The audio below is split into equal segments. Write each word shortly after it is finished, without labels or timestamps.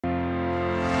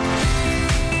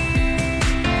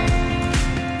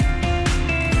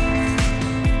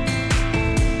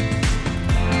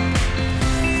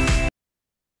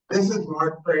This is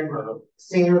Marc Kramer,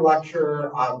 Senior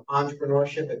Lecturer of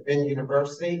Entrepreneurship at Penn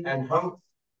University and host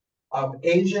of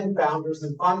Asian Founders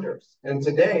and Funders. And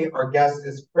today our guest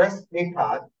is Chris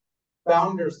Pecaut,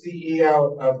 founder,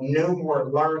 CEO of No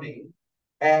More Learning.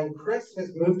 And Chris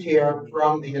has moved here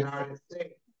from the United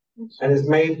States and has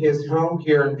made his home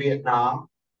here in Vietnam.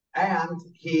 And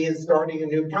he is starting a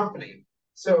new company.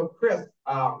 So Chris,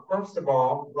 first of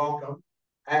all, welcome.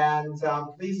 And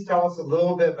please tell us a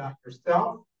little bit about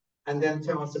yourself and then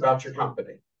tell us about your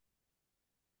company.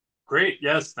 Great.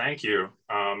 Yes, thank you,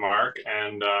 Mark.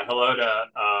 And hello to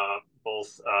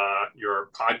both your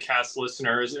podcast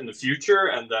listeners in the future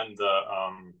and then the,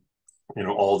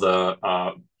 all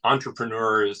the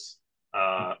entrepreneurs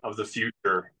of the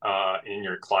future in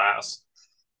your class.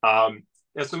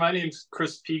 So my name's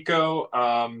Chris Pecaut.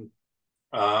 I'm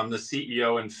the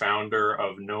CEO and founder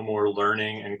of No More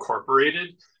Learning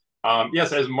Incorporated.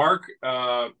 Yes, as Mark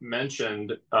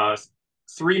mentioned,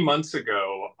 3 months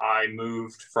ago, I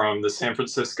moved from the San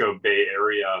Francisco Bay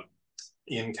Area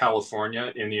in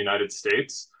California in the United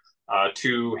States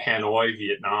to Hanoi,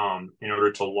 Vietnam, in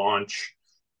order to launch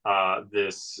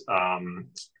this kind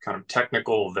of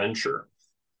technical venture.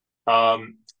 A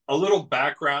little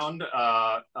background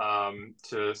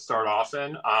to start off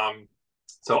in.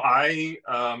 So I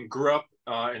grew up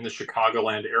in the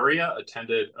Chicagoland area,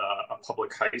 attended a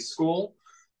public high school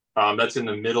that's in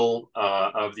the middle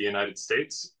of the United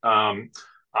States.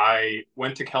 I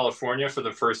went to California for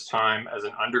the first time as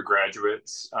an undergraduate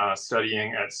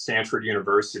studying at Stanford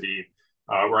University,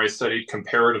 where I studied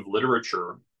comparative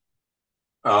literature.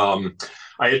 I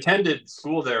attended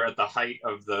school there at the height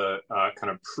of the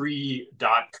kind of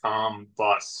pre-dot-com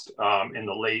bust in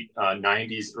the late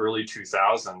 90s, early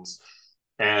 2000s.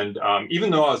 And even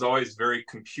though I was always very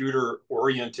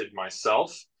computer-oriented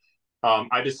myself,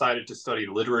 I decided to study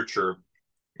literature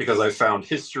because I found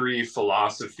history,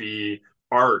 philosophy,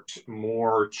 art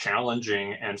more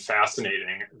challenging and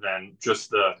fascinating than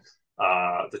just the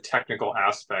technical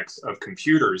aspects of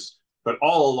computers. But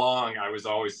all along, I was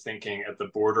always thinking at the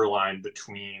borderline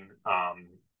between kind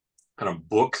of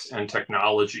books and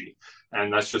technology.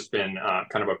 And that's just been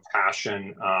kind of a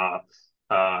passion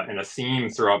and a theme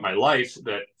throughout my life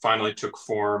that finally took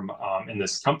form in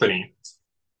this company.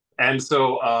 And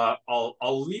so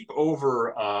I'll leap over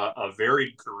a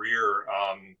varied career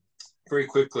very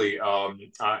quickly.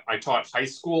 I taught high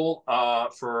school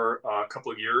for a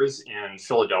couple of years in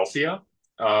Philadelphia.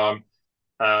 And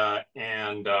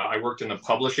I worked in the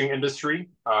publishing industry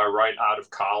right out of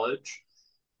college.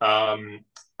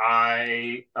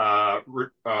 I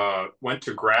went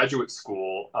to graduate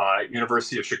school at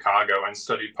University of Chicago and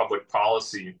studied public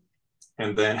policy,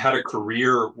 and then had a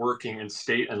career working in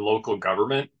state and local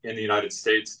government in the United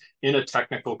States in a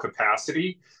technical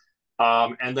capacity.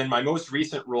 And then my most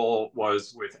recent role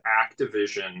was with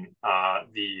Activision,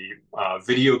 the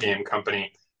video game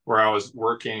company, where I was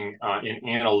working in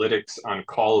analytics on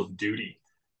Call of Duty.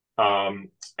 And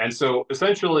so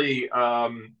essentially,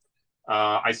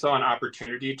 I saw an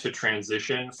opportunity to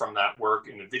transition from that work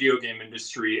in the video game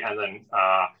industry and then,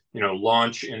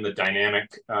 launch in the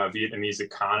dynamic Vietnamese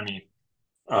economy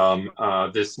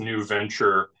this new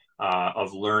venture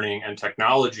of learning and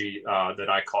technology that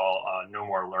I call No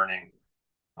More Learning.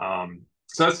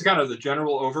 So that's kind of the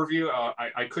general overview.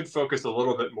 I could focus a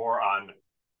little bit more on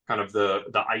kind of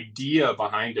the idea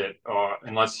behind it,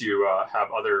 unless you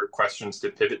have other questions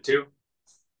to pivot to.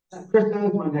 Chris, that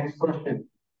was my next question.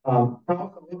 Tell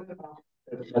us a little bit about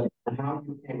how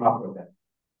you came up with it.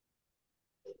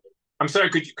 I'm sorry,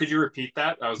 could you repeat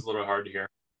that? That was a little hard to hear.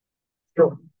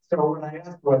 Sure. So what I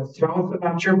asked was, tell us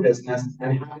about your business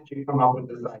and how did you come up with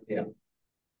this idea?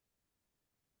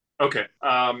 Okay.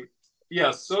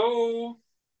 So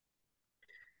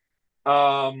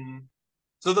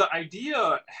the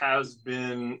idea has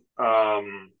been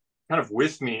kind of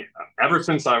with me ever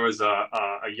since I was a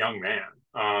young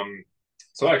man.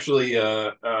 So actually,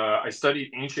 I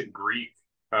studied ancient Greek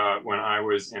when I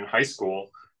was in high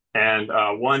school. And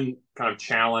one kind of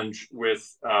challenge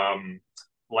with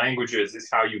languages is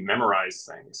how you memorize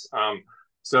things.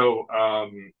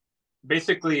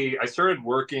 Basically, I started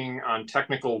working on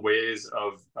technical ways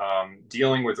of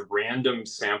dealing with random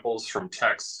samples from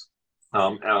texts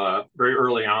very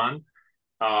early on.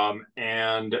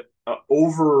 And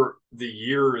over the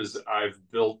years, I've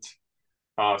built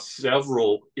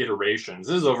several iterations.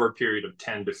 This is over a period of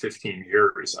 10 to 15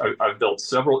 years. I've built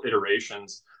several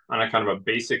iterations on a kind of a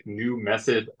basic new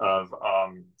method of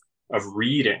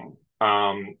reading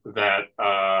that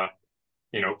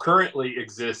currently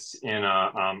exists in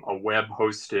a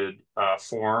web-hosted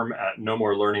form at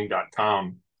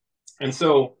nomorelearning.com. And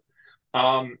so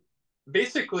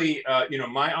basically,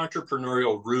 my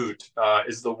entrepreneurial route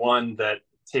is the one that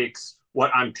takes what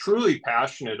I'm truly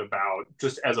passionate about,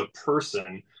 just as a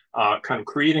person, kind of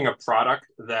creating a product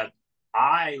that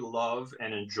I love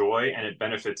and enjoy, and it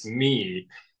benefits me.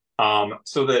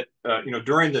 So that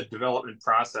during the development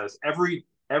process, every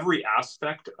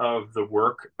aspect of the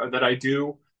work that I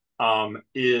do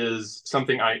is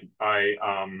something I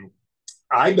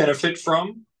benefit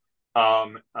from.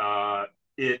 Um, uh,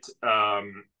 it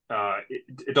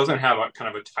doesn't have a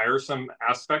kind of a tiresome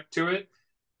aspect to it.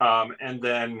 And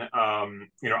then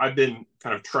I've been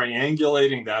kind of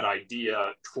triangulating that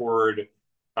idea toward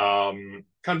kind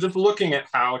of just looking at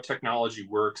how technology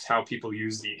works, how people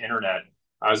use the internet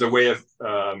as a way of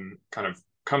kind of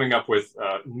coming up with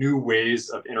new ways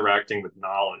of interacting with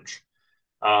knowledge.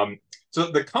 So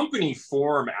the company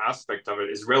form aspect of it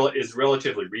is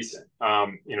relatively recent.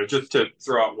 Just to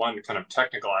throw out one kind of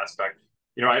technical aspect,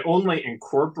 I only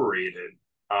incorporated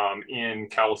in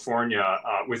California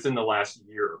within the last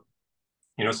year.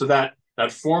 So that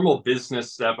formal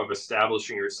business step of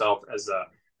establishing yourself as a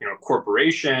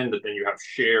corporation, that then you have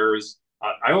shares.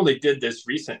 I only did this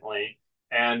recently,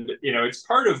 and it's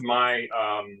part of my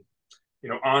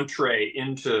entree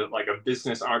into like a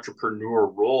business entrepreneur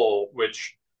role,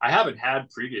 which I haven't had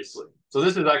previously. So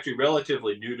this is actually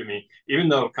relatively new to me, even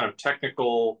though kind of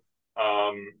technical,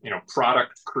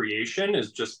 product creation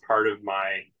is just part of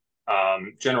my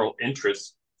general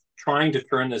interest. Trying to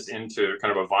turn this into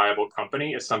kind of a viable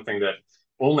company is something that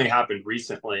only happened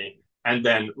recently. And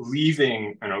then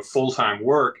leaving full-time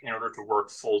work in order to work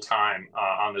full-time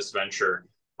on this venture,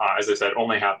 as I said,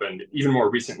 only happened even more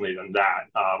recently than that,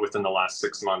 within the last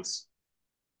 6 months.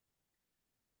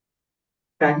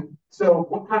 Okay. So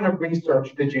what kind of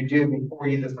research did you do before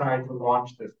you decided to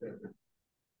launch this business?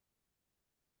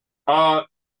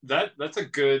 That's a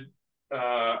good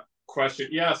question.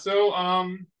 Yeah. So I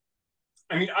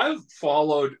mean, I've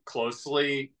followed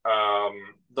closely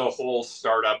the whole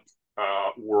startup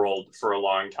world for a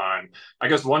long time. I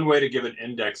guess one way to give an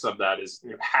index of that is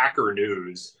Hacker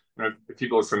News. If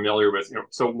people are familiar with,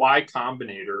 so Y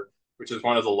Combinator, which is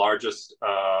one of the largest,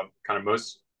 kind of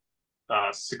most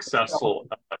successful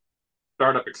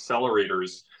startup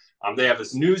accelerators. They have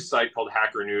this news site called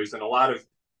Hacker News, and a lot of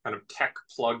kind of tech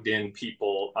plugged in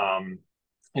people,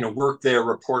 work there,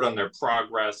 report on their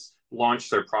progress, launch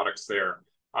their products there.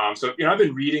 So I've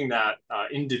been reading that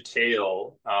in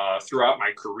detail throughout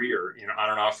my career, on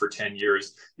and off for 10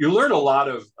 years. You learn a lot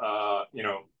of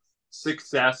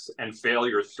success and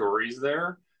failure stories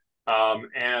there.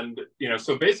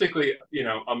 So basically,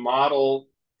 a model,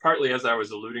 partly as I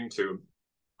was alluding to,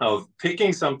 of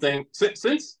picking something since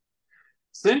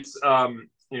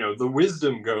the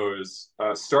wisdom goes,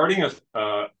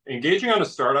 engaging on a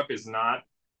startup is not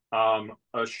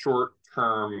a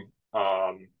short-term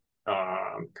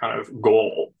kind of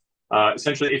goal.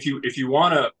 Essentially, if you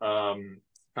want to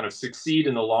kind of succeed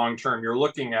in the long term, you're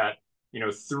looking at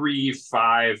 3,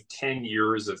 5, 10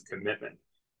 years of commitment,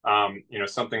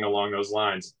 something along those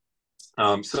lines.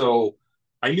 So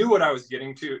I knew what I was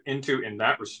getting into in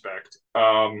that respect.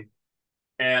 And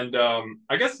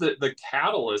I guess the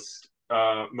catalyst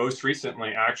most recently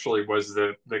actually was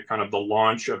the kind of the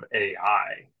launch of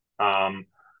AI.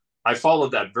 I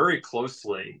followed that very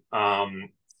closely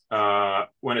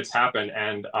when it's happened,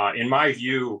 and in my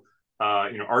view,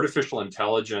 artificial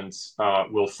intelligence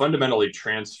will fundamentally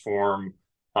transform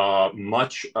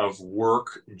much of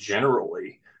work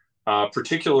generally,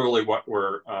 particularly what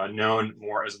were known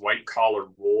more as white collar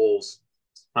roles.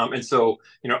 And so,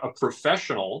 a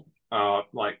professional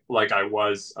like I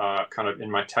was kind of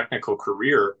in my technical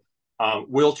career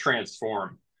will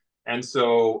transform. And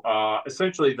so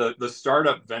essentially the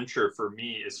startup venture for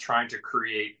me is trying to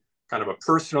create kind of a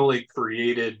personally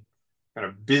created kind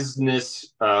of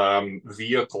business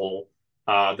vehicle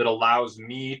that allows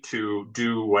me to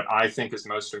do what I think is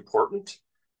most important,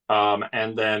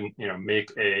 and then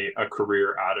make a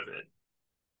career out of it.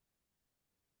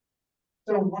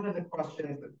 So one of the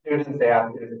questions that students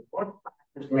ask is, what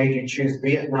factors made you choose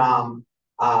Vietnam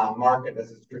market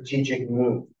as a strategic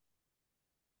move?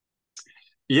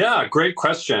 Yeah, great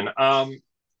question.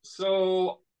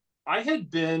 So I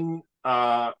had been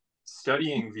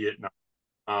studying Vietnam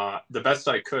the best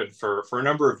I could for a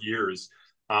number of years.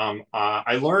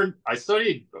 I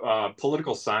studied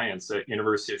political science at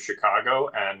University of Chicago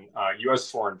and U.S.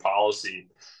 foreign policy.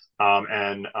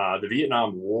 And the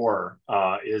Vietnam War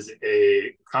is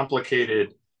a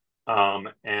complicated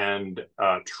and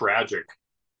tragic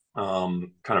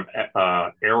kind of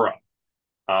era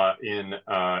in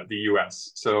the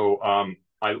U.S. So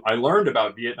I learned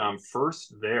about Vietnam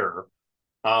first there,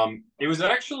 It was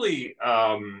actually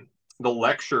the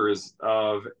lectures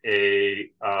of a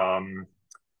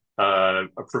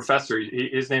professor.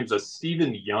 His name's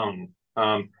Stephen Young.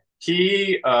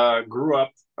 He grew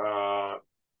up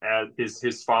as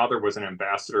his father was an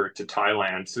ambassador to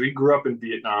Thailand, so he grew up in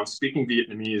Vietnam, speaking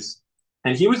Vietnamese,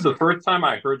 and he was the first time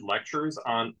I heard lectures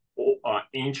on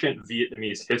ancient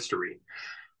Vietnamese history,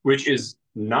 which is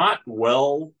not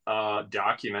well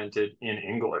documented in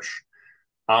English.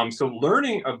 So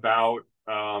learning about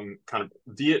kind of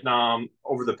Vietnam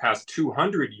over the past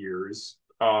 200 years,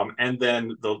 and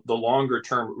then the longer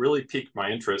term really piqued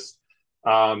my interest.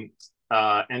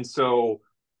 And so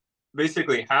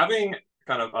basically having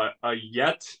kind of a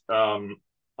yet kind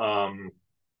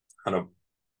of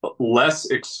less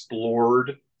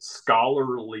explored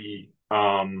scholarly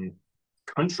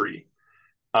country,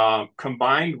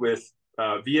 combined with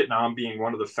Vietnam being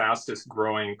one of the fastest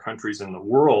growing countries in the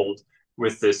world,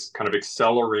 with this kind of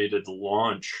accelerated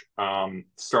launch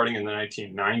starting in the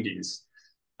 1990s.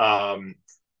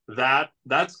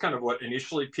 That's kind of what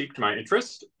initially piqued my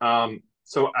interest.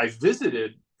 So I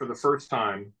visited for the first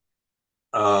time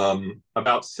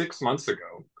about 6 months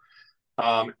ago.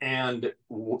 And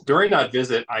during that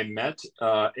visit, I met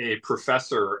a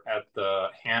professor at the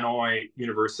Hanoi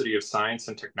University of Science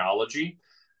and Technology,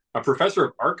 a professor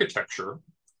of architecture,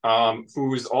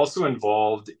 who is also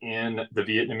involved in the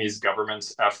Vietnamese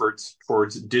government's efforts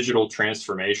towards digital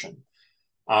transformation.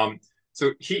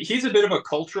 So he's a bit of a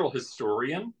cultural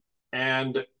historian.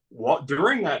 And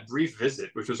during that brief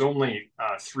visit, which was only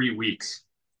 3 weeks,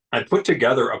 I put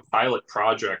together a pilot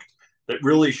project that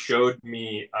really showed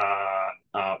me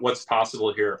what's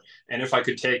possible here. And if I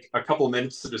could take a couple of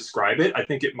minutes to describe it, I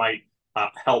think it might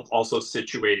help also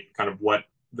situate kind of what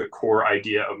the core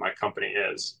idea of my company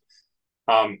is.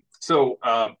 So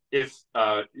if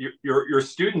your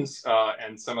students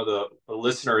and some of the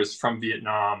listeners from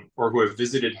Vietnam or who have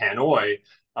visited Hanoi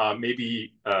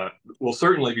maybe will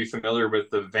certainly be familiar with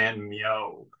the Van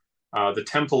Mio, the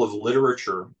Temple of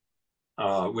Literature,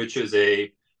 which is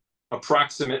a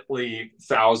approximately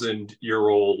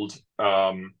 1,000-year-old,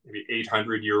 maybe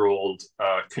 800-year-old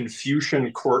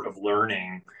Confucian court of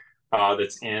learning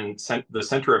that's in the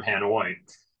center of Hanoi.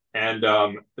 And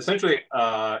essentially,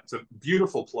 it's a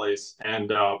beautiful place.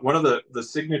 And one of the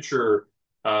signature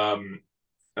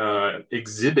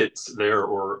exhibits there,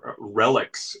 or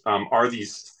relics, are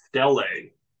these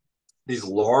stelae, these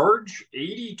large,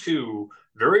 82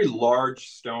 very large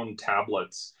stone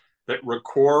tablets that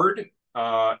record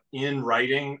in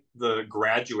writing the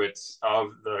graduates of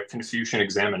the Confucian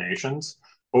examinations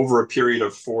over a period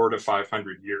of 400 to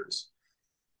 500 years.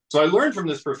 So I learned from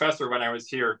this professor when I was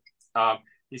here.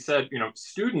 He said,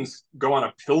 students go on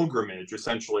a pilgrimage,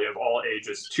 essentially, of all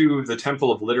ages to the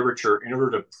Temple of Literature in order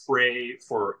to pray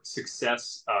for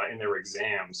success in their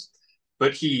exams.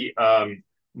 But he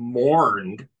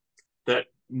mourned that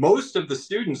most of the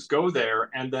students go there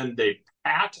and then they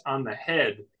pat on the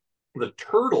head the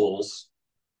turtles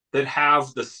that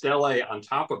have the stelae on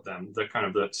top of them, the kind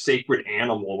of the sacred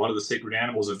animal, one of the sacred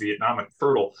animals of Vietnam, a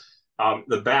turtle,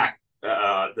 the back.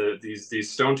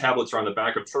 These stone tablets are on the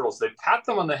back of turtles. They pat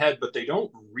them on the head, but they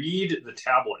don't read the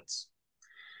tablets.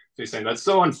 So he's saying that's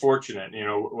so unfortunate.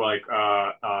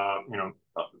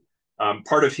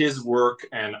 Part of his work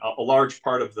and a large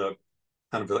part of the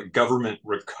kind of the government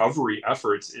recovery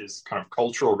efforts is kind of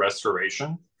cultural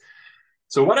restoration.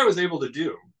 So what I was able to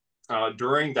do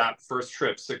during that first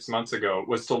trip 6 months ago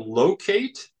was to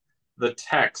locate the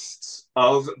texts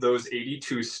of those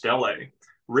 82 stelae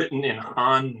written in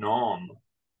Han Nom,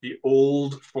 the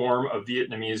old form of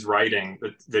Vietnamese writing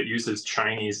that uses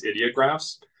Chinese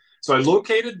ideographs. So I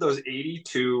located those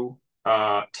 82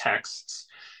 texts,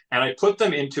 and I put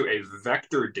them into a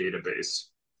vector database,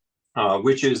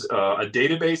 which is a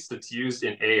database that's used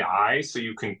in AI, so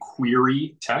you can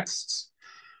query texts.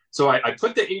 So I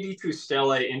put the 82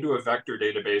 stelae into a vector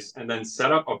database and then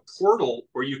set up a portal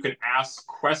where you can ask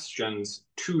questions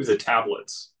to the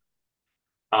tablets.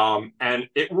 And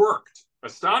it worked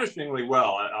astonishingly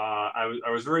well. I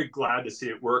was very glad to see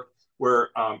it work,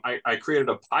 where I created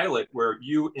a pilot where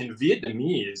you, in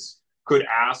Vietnamese, could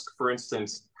ask, for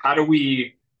instance, how do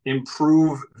we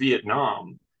improve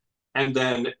Vietnam? And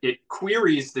then it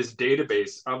queries this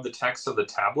database of the text of the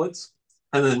tablets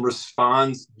and then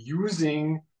responds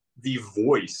using the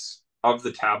voice of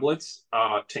the tablets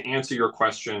to answer your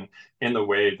question in the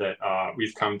way that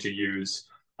we've come to use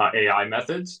AI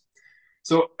methods.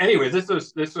 So anyway, this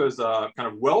was kind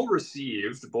of well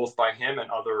received both by him and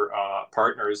other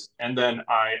partners. And then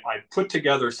I put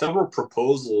together several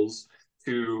proposals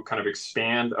to kind of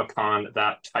expand upon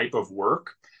that type of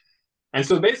work. And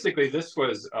so basically, this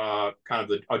was kind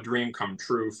of a dream come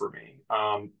true for me,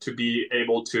 to be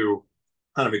able to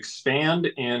kind of expand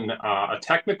in a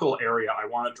technical area I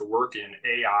wanted to work in,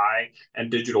 AI and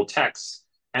digital text,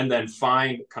 and then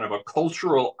find kind of a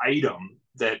cultural item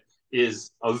that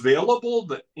is available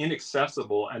but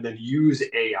inaccessible, and then use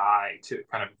AI to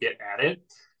kind of get at it.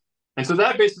 And so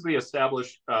that basically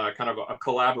established kind of a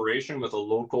collaboration with a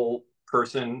local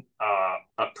person,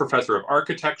 a professor of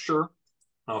architecture,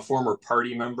 a former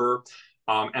party member,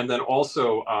 and then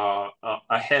also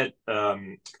a head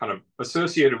kind of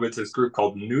associated with this group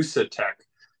called Nusatech,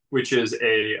 which is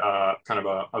a kind of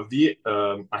a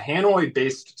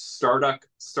Hanoi-based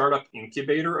startup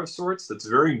incubator of sorts that's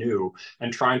very new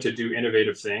and trying to do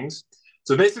innovative things.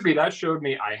 So basically, that showed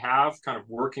me I have kind of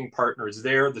working partners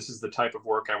there. This is the type of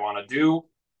work I want to do.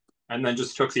 And then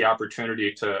just took the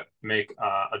opportunity to make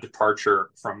a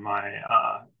departure from my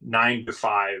 9 to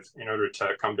 5 in order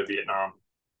to come to Vietnam.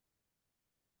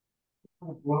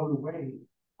 I'm blown away.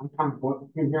 I'm kind of blown.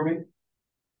 Can you hear me?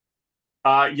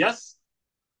 Yes.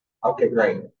 Okay,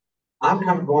 great. I'm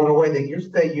kind of blown away that you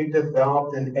say you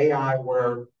developed an AI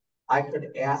where I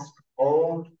could ask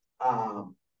old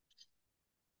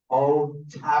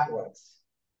tablets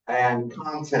and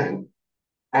content,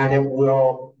 and it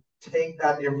will take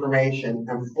that information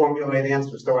and formulate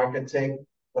answers. So I could take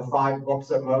the 5 books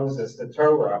of Moses, the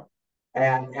Torah,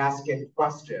 and ask it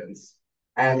questions,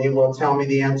 and it will tell me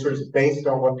the answers based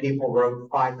on what people wrote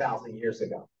 5,000 years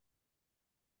ago.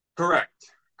 Correct.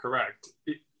 Correct.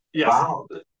 Yes. Wow.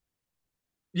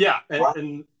 Yeah. Wow.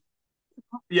 And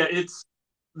yeah, it's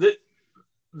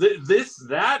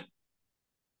that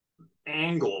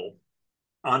angle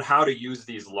on how to use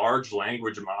these large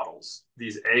language models,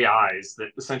 these AIs that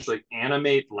essentially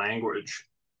animate language.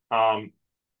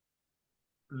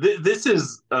 This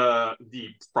is the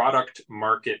product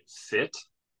market fit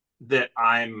that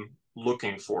I'm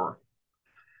looking for,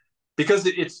 because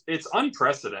it's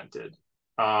unprecedented.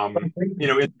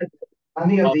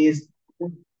 Any of these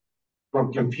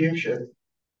from Confucius,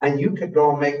 and you could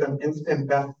go and make them instant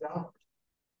bestsellers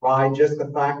by just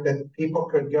the fact that people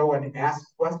could go and ask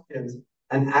questions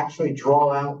and actually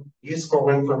draw out useful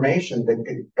information that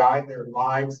could guide their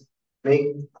lives,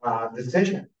 make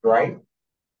decisions, right?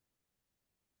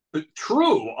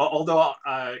 True, although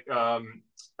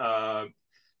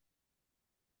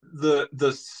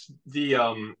the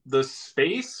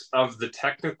space of the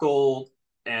technical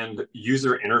and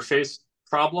user interface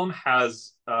problem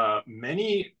has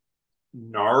many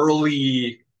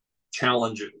gnarly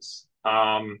challenges.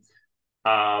 One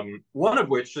of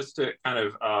which, just to kind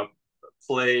of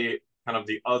play kind of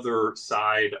the other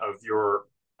side of your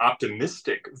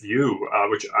optimistic view,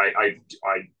 which I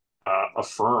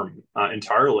affirm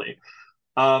entirely.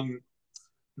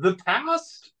 The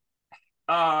past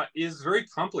is very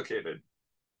complicated,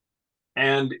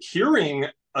 and hearing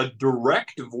a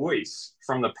direct voice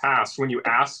from the past when you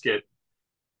ask it,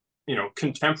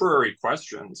 contemporary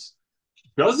questions,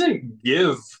 doesn't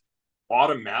give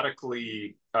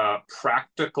automatically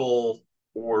practical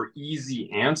or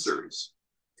easy answers.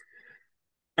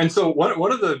 And so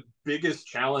one of the biggest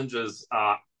challenges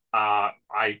I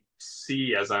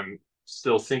see as I'm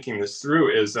still thinking this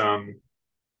through is, the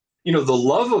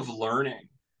love of learning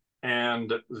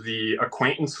and the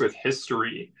acquaintance with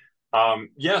history.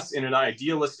 Yes, in an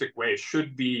idealistic way,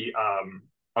 should be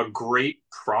a great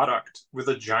product with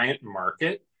a giant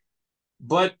market,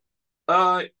 but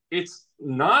it's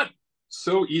not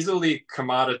so easily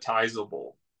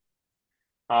commoditizable.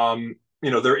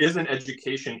 There is an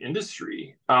education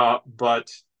industry,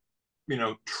 but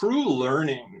true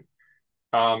learning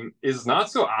is not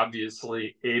so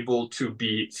obviously able to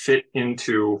be fit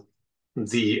into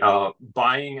the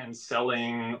buying and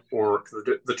selling, or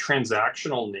the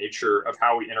transactional nature of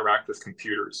how we interact with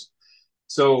computers.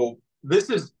 So this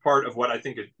is part of what I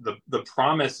think is the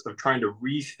promise of trying to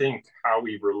rethink how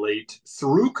we relate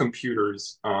through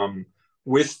computers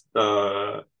with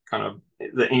kind of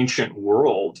the ancient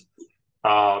world.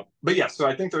 But yeah, so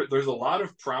I think there's a lot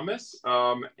of promise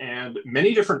and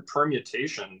many different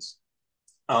permutations.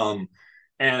 And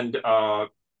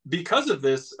because of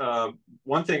this,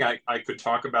 one thing I could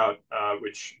talk about,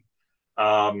 which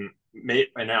may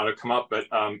now to come up, but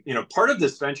part of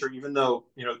this venture, even though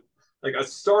like a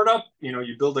startup,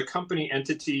 you build a company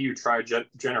entity, you try to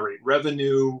generate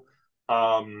revenue,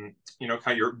 kind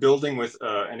of you're building with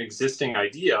an existing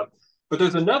idea. But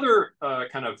there's another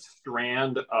kind of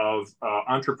strand of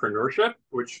entrepreneurship,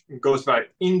 which goes by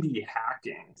indie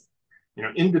hacking,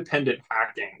 independent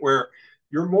hacking, where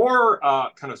you're more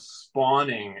kind of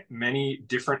spawning many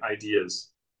different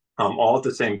ideas all at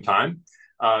the same time.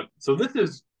 So this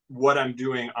is what I'm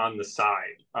doing on the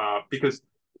side, because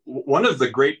one of the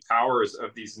great powers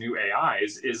of these new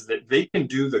AIs is that they can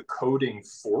do the coding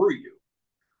for you.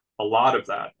 A lot of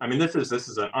that. I mean, this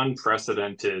is an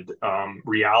unprecedented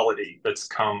reality that's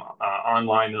come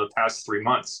online in the past 3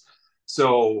 months.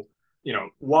 So,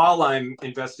 while I'm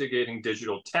investigating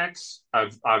digital text,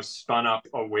 I've spun up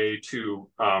a way to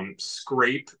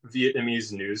scrape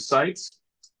Vietnamese news sites,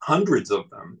 hundreds of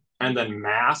them, and then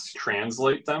mass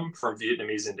translate them from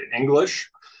Vietnamese into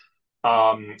English.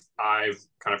 I've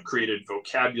kind of created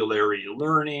vocabulary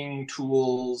learning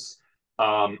tools,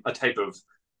 a type of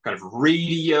kind of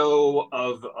radio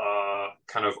of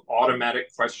kind of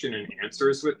automatic question and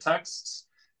answers with texts.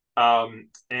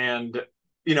 And,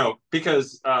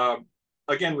 because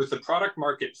again, with the product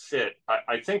market fit,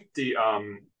 I think the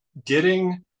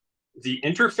getting the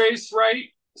interface right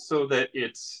so that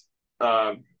it's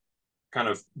kind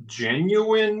of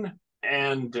genuine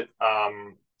and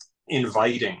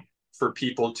inviting for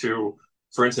people to,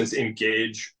 for instance,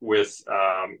 engage with,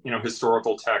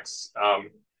 historical texts.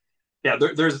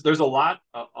 There's a lot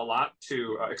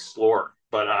to explore,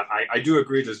 but I do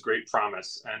agree there's great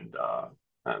promise, and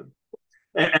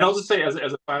I'll just say as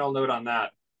a final note on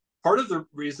that, part of the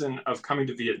reason of coming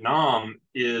to Vietnam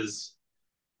is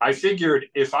I figured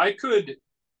if I could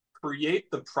create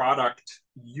the product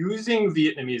using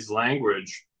Vietnamese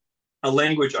language, a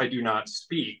language I do not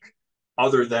speak,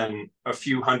 other than a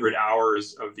few hundred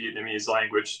hours of Vietnamese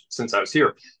language since I was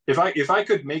here. If I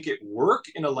could make it work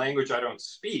in a language I don't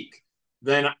speak,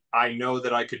 then I know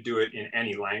that I could do it in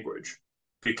any language,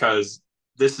 because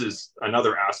this is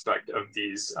another aspect of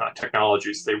these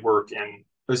technologies. They work in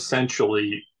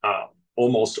essentially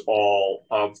almost all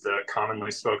of the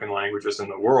commonly spoken languages in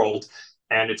the world.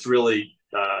 And it's really,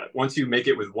 once you make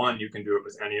it with one, you can do it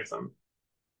with any of them.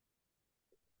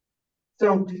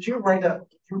 So did you write up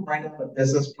a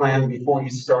business plan before you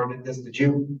started this? Did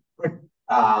you put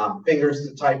fingers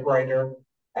to typewriter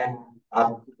and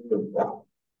to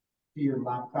your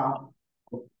laptop?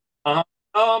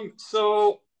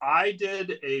 So I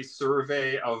did a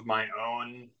survey of my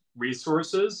own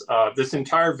resources. This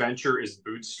entire venture is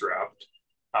bootstrapped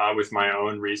with my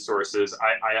own resources.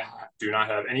 I do not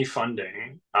have any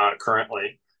funding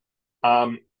currently.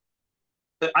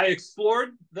 I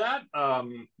explored that,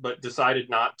 but decided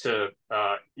not to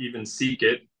even seek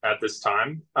it at this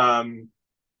time.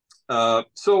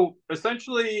 So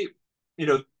essentially,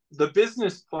 the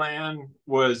business plan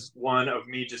was one of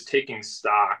me just taking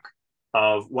stock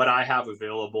of what I have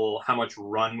available, how much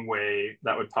runway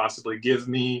that would possibly give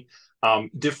me,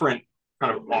 different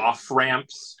kind of off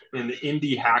ramps in the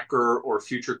indie hacker or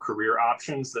future career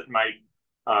options that might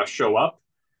show up.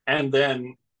 And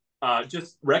then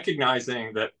just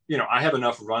recognizing that, I have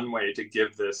enough runway to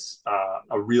give this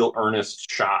a real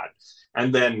earnest shot.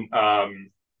 And then,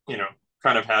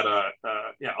 kind of had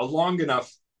a long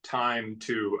enough time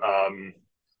to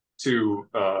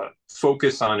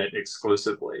focus on it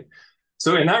exclusively.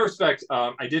 So in that respect,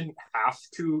 I didn't have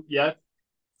to yet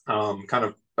kind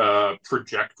of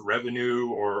project revenue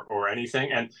or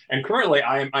anything. And currently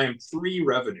I am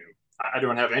pre-revenue. I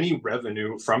don't have any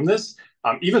revenue from this,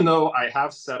 even though I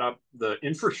have set up the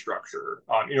infrastructure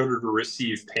in order to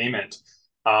receive payment.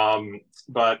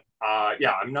 But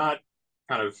I'm not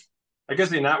kind of, I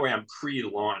guess in that way I'm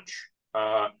pre-launch.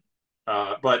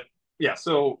 But yeah,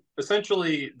 so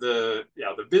essentially the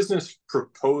business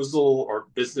proposal or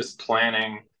business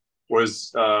planning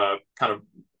was kind of,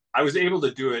 I was able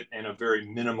to do it in a very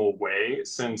minimal way,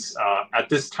 since at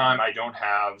this time I don't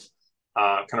have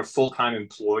kind of full-time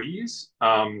employees.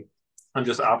 I'm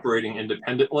just operating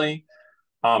independently.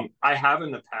 I have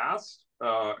in the past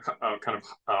kind of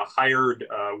hired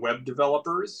web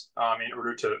developers in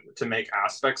order to make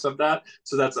aspects of that.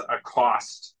 So that's a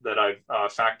cost that I've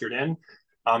factored in.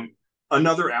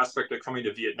 Another aspect of coming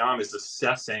to Vietnam is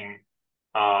assessing,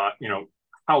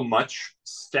 how much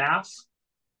staff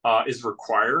is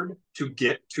required to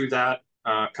get to that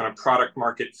kind of product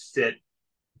market fit,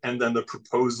 and then the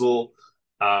proposal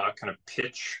kind of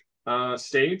pitch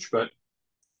stage. But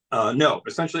no,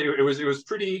 essentially it was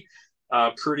pretty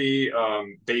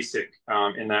basic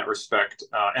in that respect,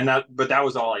 but that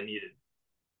was all I needed.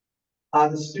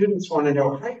 The students want to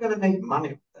know, how are you going to make money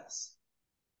with this?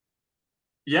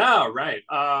 Yeah, right.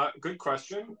 Good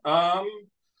question.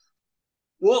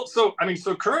 Well, so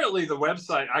currently the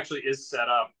website actually is set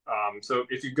up. So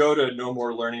if you go to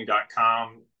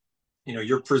nomorelearning.com,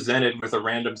 you're presented with a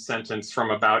random sentence from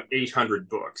about 800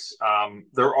 books.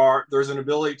 There's an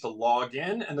ability to log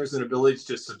in, and there's an ability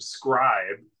to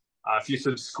subscribe. If you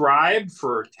subscribe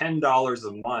for $10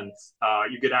 a month,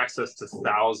 you get access to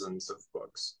thousands of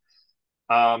books.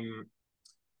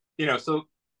 So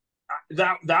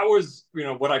that was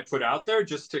what I put out there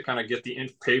just to kind of get the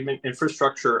payment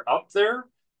infrastructure up there.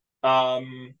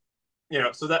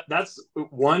 So that's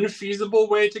one feasible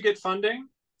way to get funding.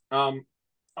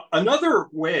 Another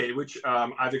way, which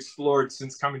I've explored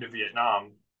since coming to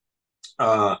Vietnam,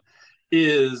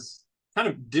 is kind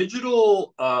of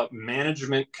digital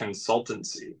management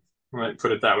consultancy. I might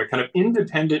put it that way, kind of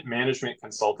independent management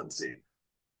consultancy.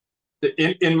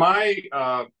 In my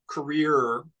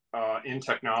career in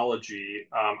technology,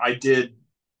 I did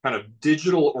kind of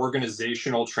digital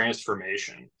organizational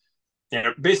transformation.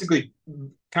 Basically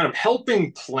kind of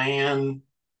helping plan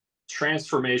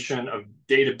transformation of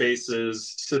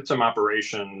databases, system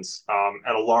operations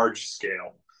at a large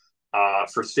scale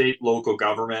for state, local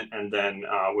government, and then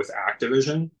with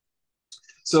Activision.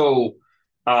 So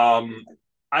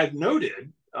I've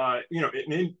noted,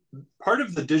 part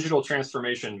of the digital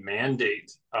transformation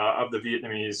mandate of the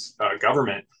Vietnamese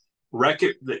government,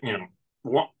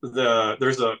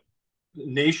 there's a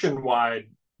nationwide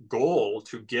goal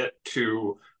to get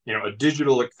to a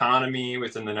digital economy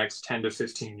within the next 10 to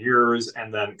 15 years,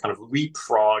 and then kind of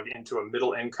leapfrog into a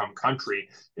middle income country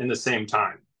in the same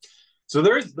time. So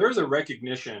there's a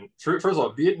recognition. First of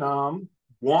all, Vietnam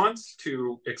wants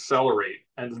to accelerate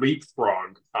and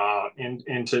leapfrog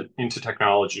into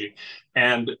technology,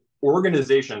 and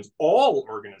all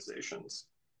organizations,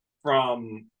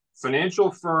 from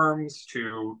financial firms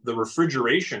to the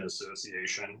Refrigeration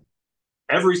Association,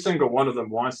 every single one of them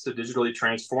wants to digitally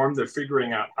transform. They're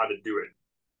figuring out how to do it.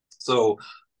 So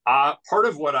part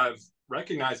of what I've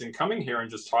recognized in coming here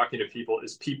and just talking to people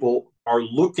is people are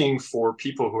looking for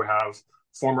people who have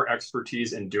former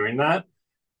expertise in doing that.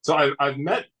 So I've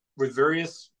met with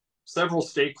several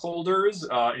stakeholders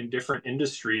in different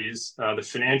industries, the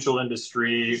financial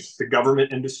industry, the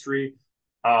government industry,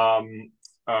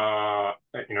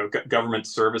 government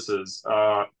services.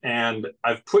 And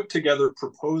I've put together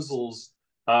proposals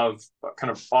of kind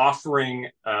of offering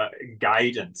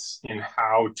guidance in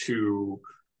how to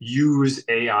use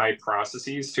AI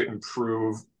processes to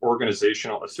improve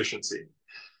organizational efficiency.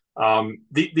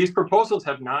 These proposals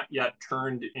have not yet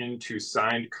turned into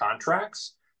signed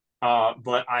contracts,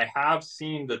 but I have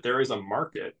seen that there is a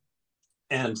market.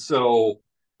 And so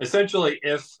essentially,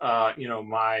 if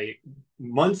my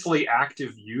monthly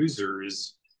active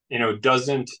users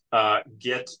doesn't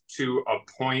get to a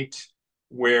point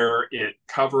where it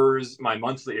covers my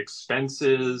monthly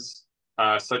expenses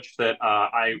such that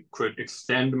I could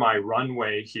extend my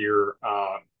runway here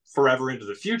forever into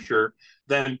the future,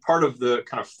 then part of the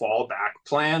kind of fallback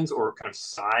plans or kind of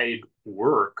side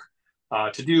work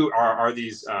to do are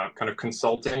these kind of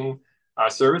consulting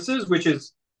services, which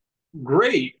is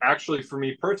great actually for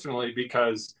me personally,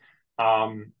 because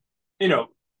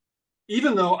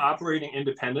even though operating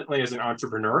independently as an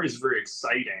entrepreneur is very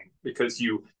exciting because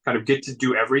you kind of get to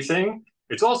do everything,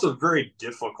 it's also very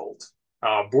difficult,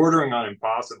 bordering on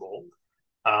impossible.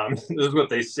 This is what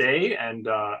they say, and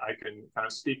I can kind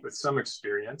of speak with some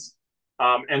experience.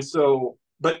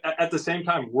 But at the same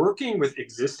time, working with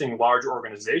existing large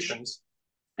organizations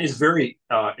is very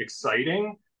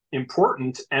exciting,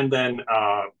 important, and then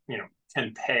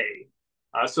can pay.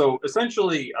 So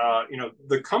essentially,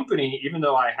 the company, even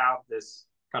though I have this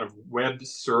kind of web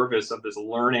service of this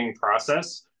learning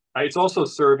process, it's also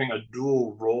serving a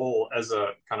dual role as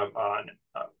a kind of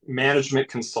management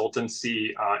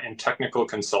consultancy and technical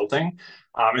consulting.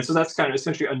 And so that's kind of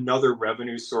essentially another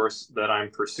revenue source that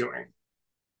I'm pursuing.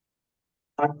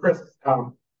 Chris,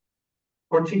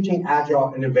 we're teaching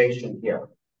agile innovation here.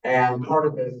 And part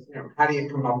of this, how do you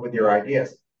come up with your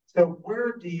ideas? So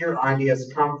where do your ideas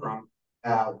come from?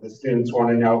 The students want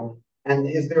to know. And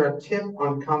is there a tip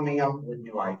on coming up with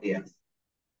new ideas?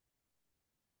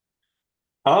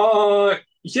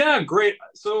 Yeah, great.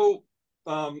 So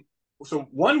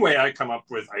one way I come up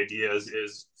with ideas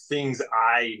is things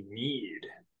I need.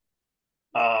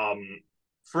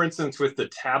 For instance, with the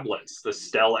tablets, the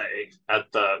Stele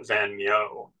at the Van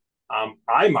Meo,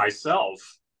 I myself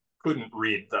couldn't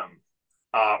read them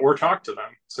or talk to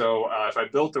them. So if I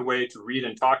built a way to read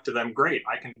and talk to them, great,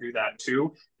 I can do that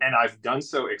too. And I've done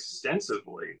so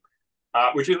extensively,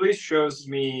 which at least shows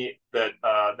me that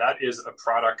that is a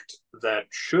product that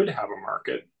should have a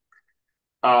market.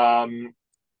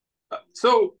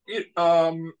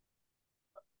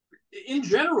 In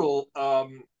general,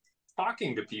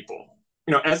 talking to people,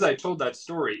 as I told that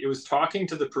story, it was talking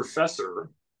to the professor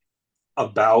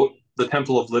about the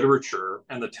Temple of Literature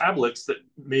and the tablets that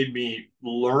made me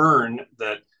learn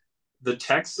that the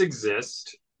texts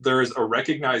exist. There is a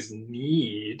recognized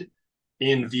need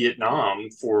in Vietnam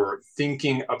for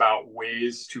thinking about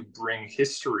ways to bring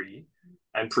history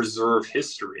and preserve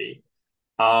history.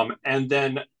 And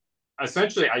then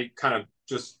essentially, I kind of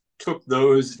just took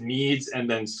those needs and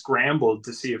then scrambled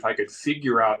to see if I could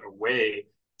figure out a way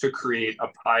to create a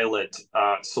pilot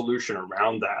solution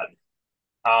around that.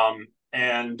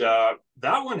 And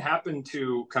that one happened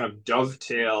to kind of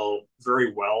dovetail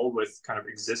very well with kind of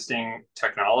existing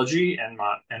technology and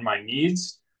my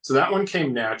needs. So that one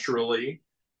came naturally.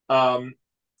 In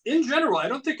general, I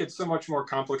don't think it's so much more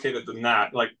complicated than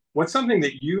that. Like, what's something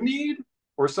that you need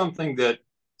or something that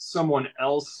someone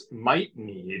else might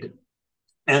need?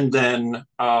 And then,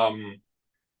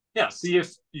 see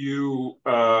if you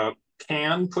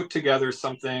can put together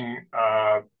something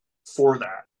for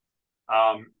that.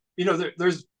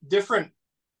 There's different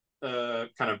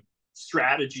kind of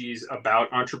strategies about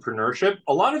entrepreneurship.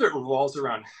 A lot of it revolves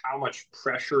around how much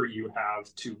pressure you have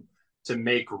to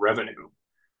make revenue.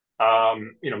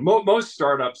 Most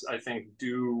startups, I think,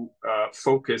 do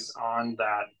focus on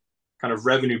that kind of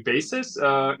revenue basis.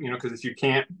 Because if you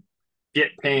can't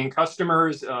get paying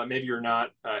customers, maybe you're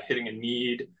not hitting a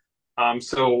need.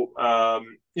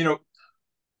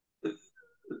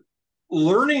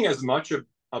 Learning as much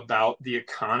about the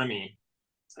economy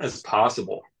as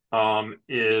possible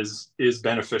is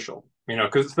beneficial.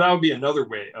 Because that would be another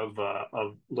way of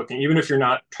looking. Even if you're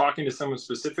not talking to someone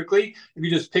specifically, if you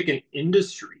just pick an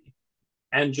industry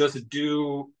and just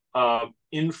do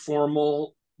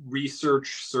informal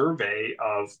research survey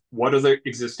of what are the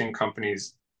existing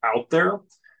companies out there,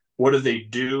 what do they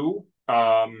do,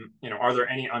 are there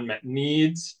any unmet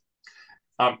needs?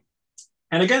 And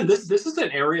again, this is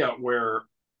an area where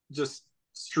just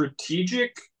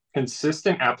strategic,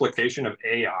 consistent application of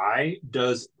AI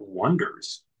does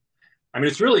wonders. I mean,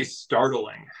 it's really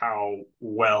startling how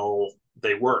well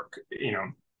they work.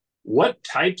 What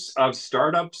types of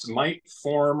startups might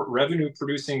form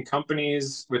revenue-producing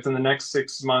companies within the next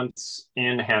 6 months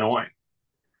in Hanoi?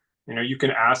 You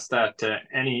can ask that to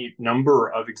any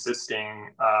number of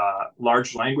existing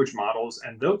large language models,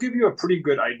 and they'll give you a pretty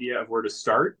good idea of where to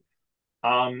start.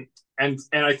 And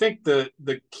I think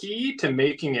the key to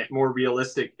making it more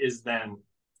realistic is then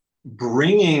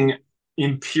bringing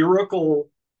empirical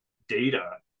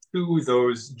data to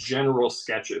those general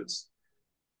sketches.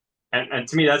 And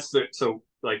to me, that's you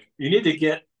need to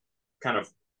get kind of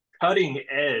cutting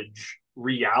edge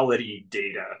reality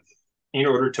data in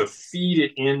order to feed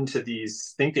it into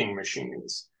these thinking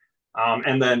machines.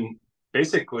 And then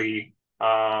basically,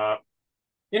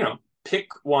 pick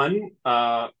one,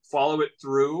 follow it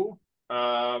through.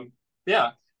 And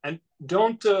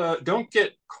don't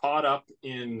get caught up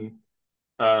in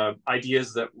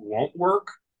ideas that won't work.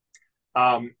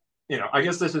 I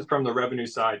guess this is from the revenue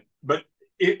side, but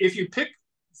if you pick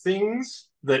things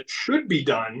that should be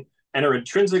done and are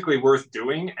intrinsically worth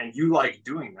doing, and you like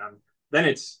doing them, then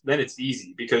it's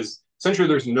easy, because essentially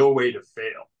there's no way to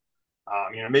fail.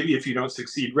 Maybe if you don't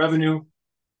succeed revenue,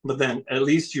 but then at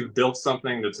least you've built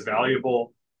something that's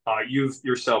valuable. You've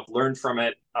yourself learned from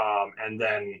it, and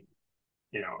then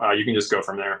you can just go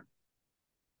from there.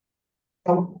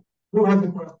 Who has the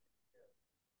question?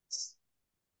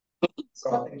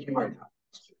 So I think you might have.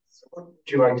 So what would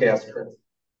you like to ask her?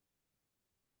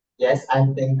 Yes, I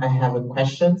think I have a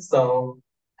question. So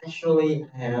actually,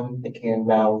 I am thinking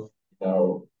about,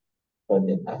 about I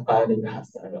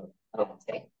don't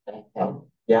think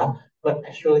yeah, but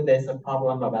actually there's a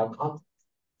problem about content.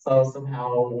 So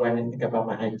somehow when I think about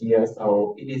my idea,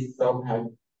 so it is somehow,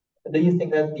 do you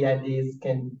think that the ideas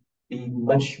can be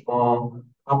much more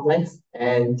complex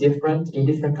and different in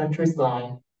different countries,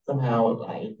 like somehow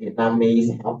like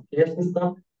Vietnamese healthcare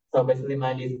system? So basically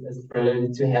my idea is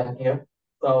related to healthcare.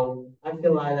 So I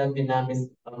feel like that Vietnam is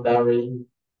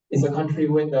is a country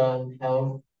with the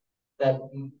health that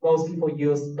most people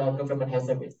use the government health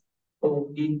service. So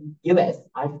in US,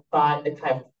 I find the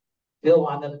kind of still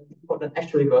one that people that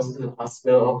actually goes to the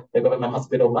hospital, the government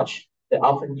hospital much. They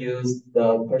often use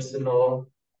the personal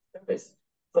service.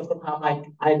 So somehow my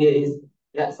idea is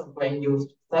that when you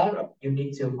start up, you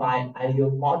need to find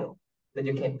ideal model that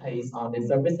you can place on the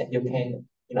service, and you can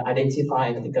identify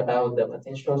and think about the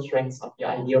potential strengths of your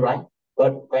idea, right?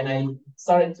 But when I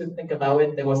started to think about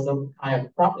it, there was some kind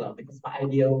of problem, because my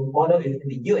ideal model is in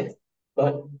the US.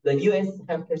 But the US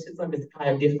healthcare system is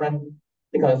kind of different,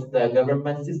 because the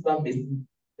government system is,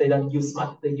 they don't use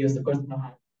much, they use the personal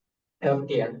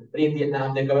healthcare. But in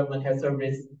Vietnam, the government health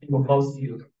service people most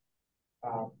use.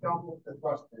 Don't put the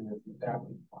question is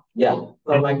exactly. Yeah.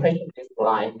 So my question is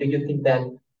like, do you think that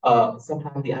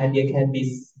somehow the idea can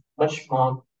be much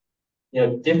more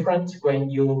different when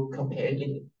you compare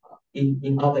it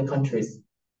in other countries.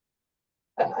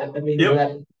 I mean,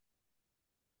 Yep.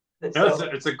 No, so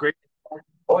it's a great.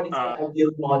 what is the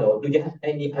ideal model? Do you have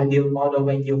any ideal model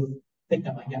when you think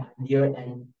about your idea?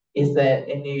 And is there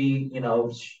any,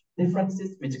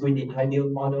 differences between the ideal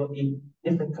model in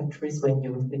different countries when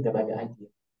you think about your idea?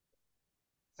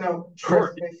 So,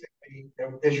 Sure. Chris, basically,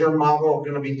 is your model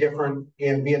going to be different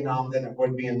in Vietnam than it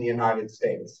would be in the United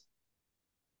States?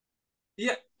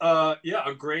 Yeah, yeah,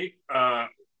 a great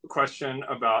question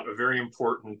about a very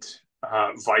important,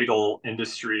 vital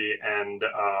industry, and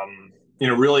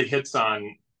really hits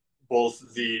on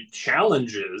both the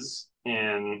challenges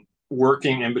in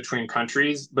working in between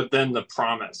countries, but then the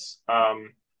promise.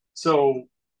 So,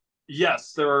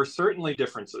 yes, there are certainly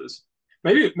differences.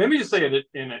 Maybe to say it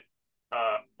in it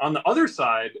on the other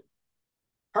side,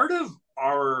 part of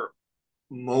our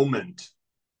moment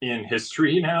in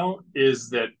history now is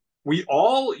that we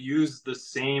all use the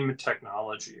same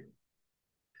technology,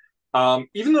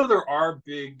 even though there are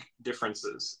big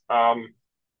differences.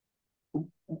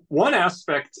 One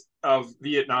aspect of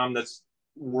Vietnam that's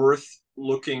worth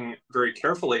looking very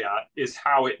carefully at is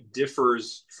how it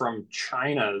differs from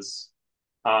China's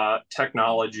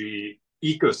technology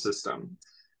ecosystem.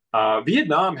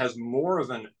 Vietnam has more of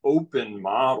an open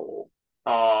model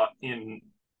in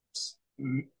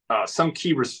some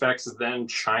key respects than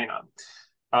China.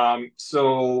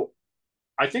 So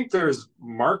I think there's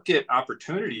market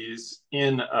opportunities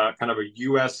in kind of a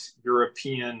US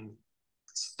European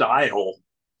style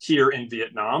here in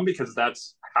Vietnam, because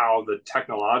that's how the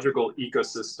technological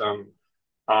ecosystem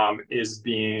is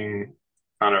being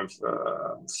kind of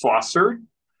fostered.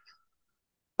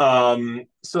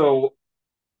 So,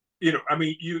 I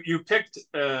mean, you picked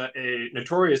a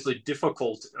notoriously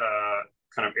difficult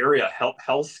kind of area,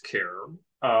 healthcare,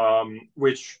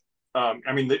 which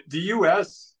I mean, the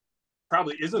U.S.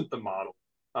 probably isn't the model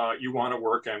you want to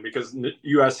work in, because the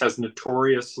U.S. has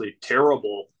notoriously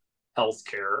terrible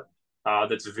healthcare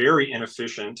that's very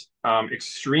inefficient,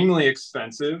 extremely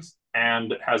expensive,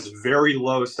 and has very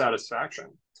low satisfaction.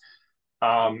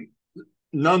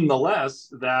 Nonetheless,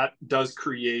 that does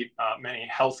create many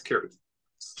healthcare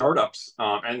startups,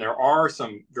 and there are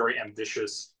some very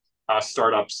ambitious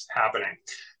startups happening.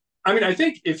 I mean, I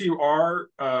think if you are,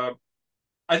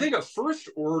 I think a first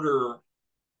order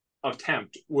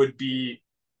attempt would be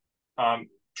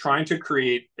trying to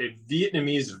create a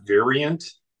Vietnamese variant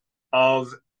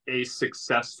of a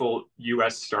successful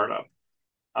US startup.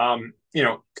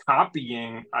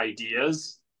 Copying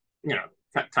ideas,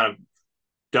 kind of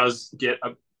does get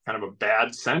a kind of a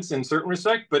bad sense in certain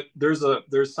respect, but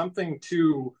there's something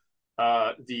to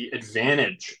the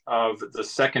advantage of the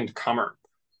second comer.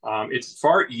 It's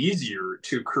far easier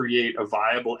to create a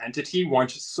viable entity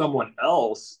once someone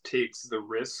else takes the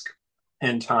risk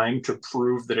and time to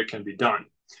prove that it can be done.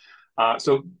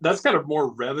 So that's kind of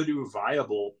more revenue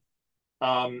viable.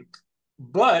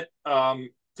 But to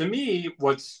me,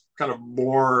 what's kind of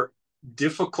more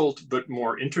difficult but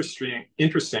more interesting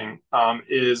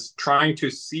is trying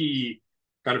to see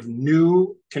kind of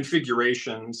new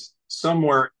configurations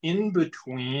somewhere in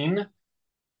between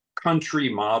country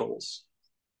models.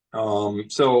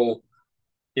 So,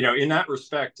 in that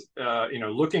respect,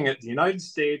 looking at the United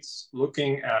States,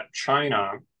 looking at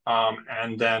China,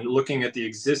 and then looking at the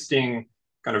existing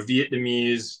kind of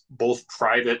Vietnamese, both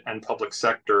private and public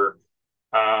sector,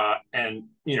 and,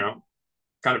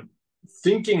 kind of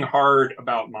thinking hard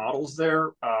about models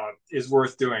there is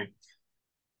worth doing.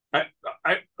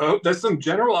 There's some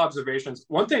general observations.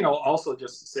 One thing I'll also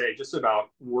just say, just about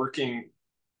working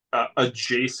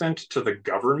adjacent to the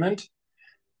government,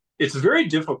 it's very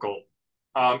difficult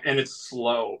and it's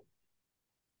slow,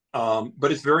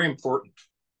 but it's very important.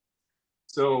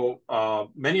 So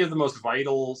many of the most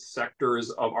vital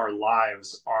sectors of our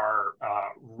lives are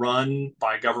run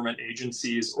by government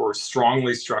agencies or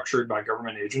strongly structured by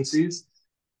government agencies,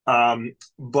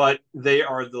 but they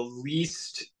are the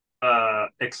least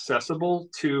accessible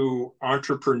to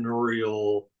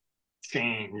entrepreneurial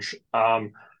change.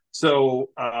 So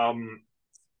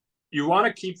you want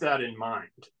to keep that in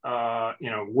mind.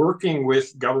 Working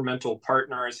with governmental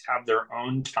partners have their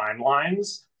own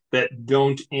timelines that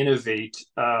don't innovate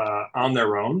on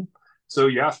their own. So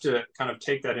you have to kind of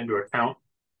take that into account.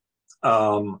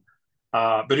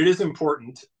 But it is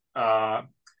important.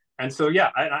 And so, yeah,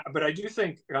 but I do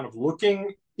think kind of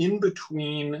looking in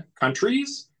between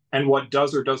countries and what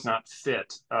does or does not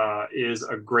fit is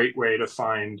a great way to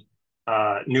find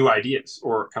new ideas,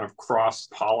 or kind of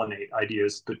cross-pollinate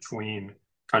ideas between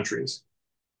countries.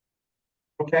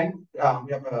 Okay, we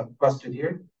have a question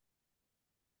here.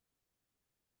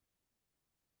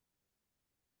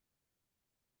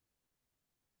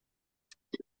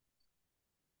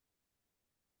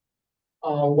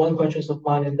 one question of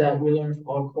mine is that we learned from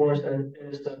our course that it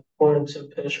is important to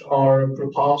pitch our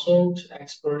proposal to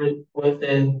expert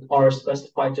within our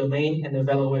specified domain and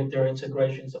evaluate their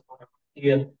integrations of our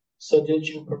idea. So did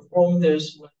you perform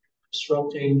this when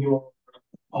constructing your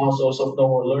proposals of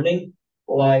normal learning?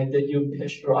 Like, did you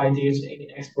pitch your ideas to any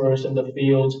experts in the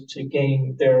field to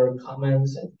gain their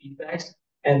comments and feedbacks?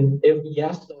 And if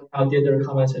yes, so how did their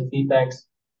comments and feedbacks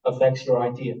affect your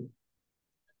idea?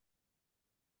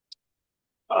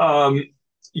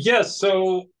 Yes,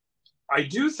 so I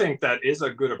do think that is a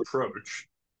good approach.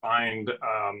 Find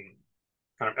kind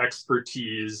of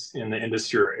expertise in the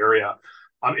industry or area.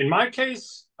 In my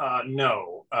case,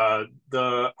 no.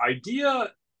 The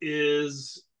idea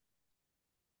is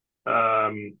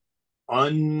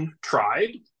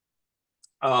untried,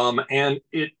 and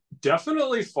it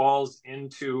definitely falls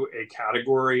into a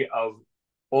category of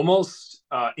almost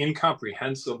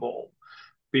incomprehensible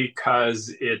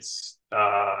because it's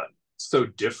so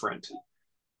different.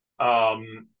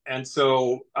 And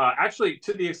so actually,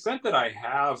 to the extent that I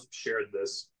have shared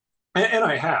this, and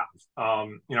I have,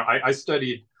 I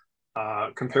studied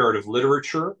comparative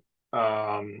literature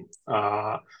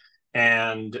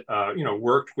and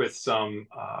worked with some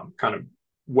kind of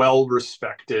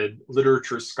well-respected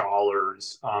literature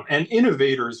scholars and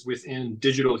innovators within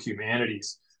digital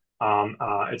humanities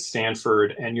at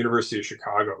Stanford and University of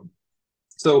Chicago.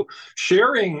 So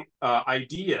sharing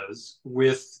ideas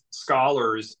with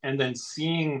scholars and then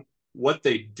seeing what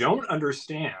they don't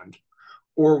understand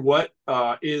or what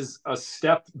is a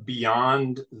step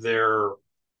beyond their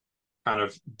kind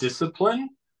of discipline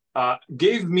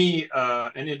gave me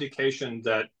an indication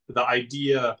that the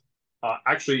idea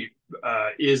actually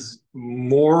is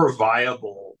more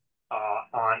viable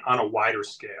on a wider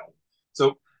scale.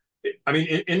 So, I mean,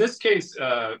 in this case,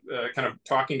 kind of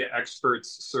talking to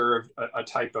experts served a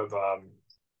type of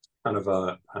kind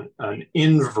of an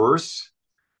inverse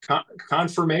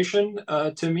confirmation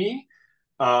to me.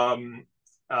 For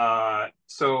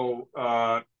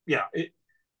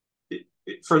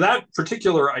that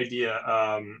particular idea,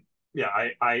 I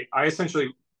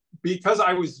essentially, because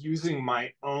I was using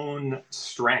my own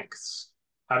strengths,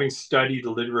 having studied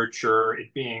literature,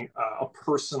 it being a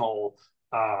personal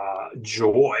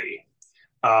joy,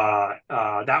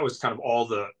 that was kind of all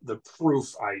the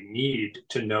proof I need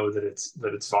to know that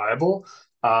it's viable.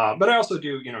 But I also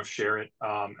do, share it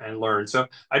and learn. So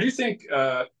I do think,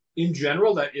 in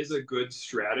general, that is a good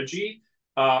strategy.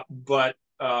 But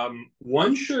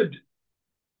one should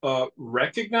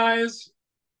recognize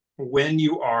when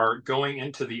you are going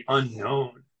into the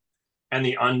unknown and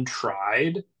the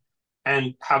untried,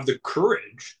 and have the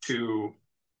courage to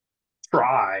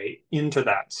try into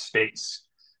that space.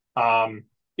 So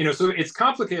it's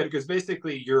complicated because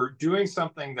basically you're doing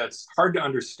something that's hard to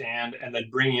understand and then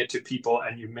bringing it to people,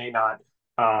 and you may not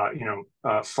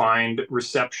find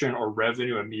reception or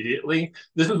revenue immediately.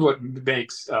 This is what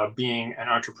makes being an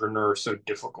entrepreneur so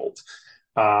difficult.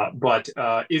 But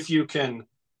if you can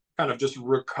kind of just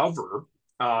recover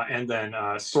and then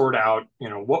sort out,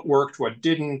 what worked, what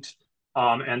didn't,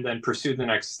 and then pursue the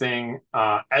next thing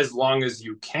as long as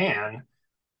you can.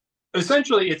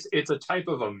 Essentially, it's a type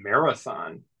of a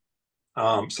marathon.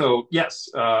 So yes,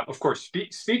 of course,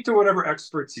 speak to whatever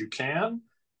experts you can,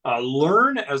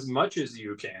 learn as much as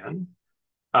you can,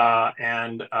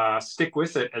 and stick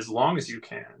with it as long as you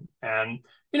can. And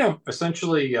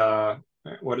essentially,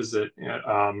 what is it?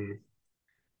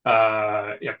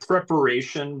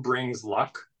 Preparation brings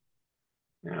luck.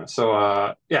 So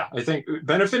I think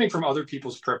benefiting from other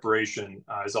people's preparation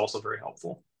is also very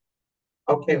helpful.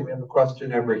 Okay, we have a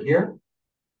question over here.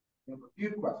 We have a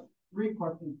few questions, 3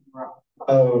 questions.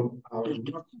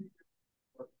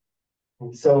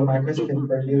 So my question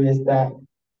for you is that,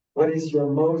 what is your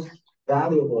most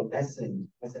valuable lesson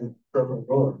as an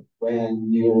entrepreneur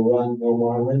when you run no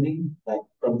more learning, like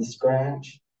from the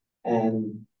scratch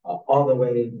and all the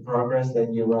way in progress,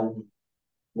 then you run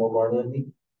no more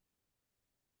learning?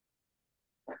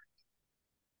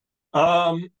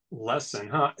 Lesson,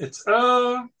 huh? It's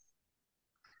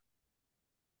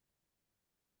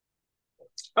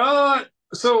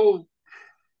so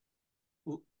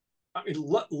I mean,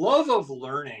 love of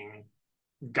learning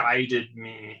guided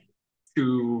me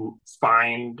to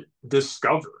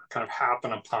discover, kind of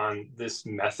happen upon this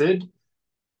method.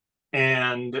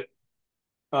 And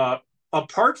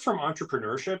apart from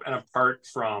entrepreneurship and apart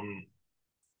from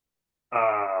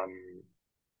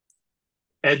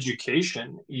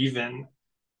education, even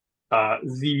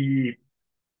the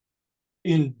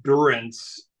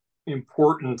endurance,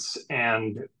 importance,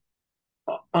 and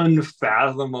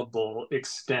unfathomable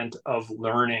extent of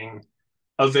learning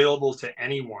available to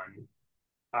anyone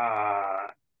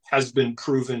has been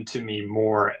proven to me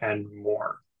more and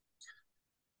more.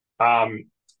 I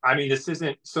mean, this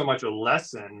isn't so much a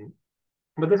lesson,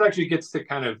 but this actually gets to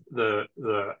kind of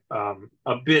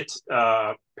a bit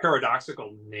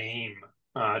paradoxical name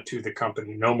to the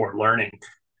company, No More Learning.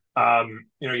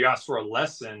 You asked for a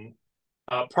lesson.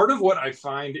 Part of what I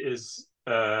find is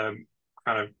kind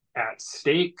of at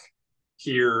stake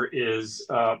here is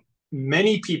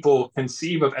many people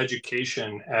conceive of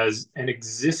education as an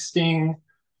existing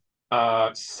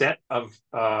set of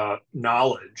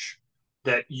knowledge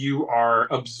that you are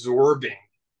absorbing,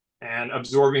 and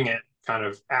absorbing it kind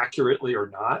of accurately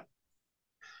or not.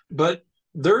 But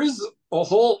there is a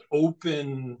whole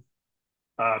open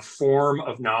form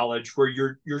of knowledge where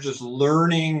you're just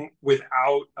learning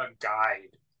without a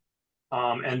guide.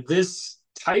 And this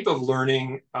type of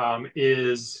learning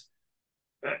is,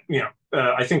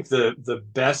 I think the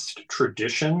best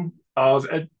tradition of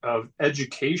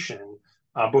education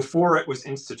before it was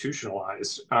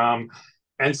institutionalized.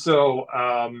 And so,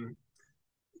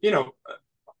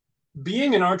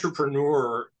 being an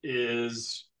entrepreneur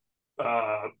is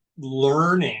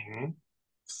learning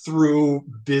through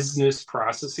business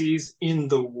processes in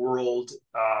the world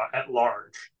at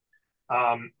large.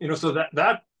 So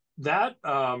that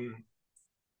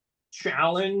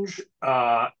challenge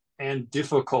and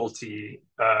difficulty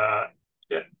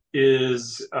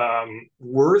is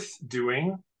worth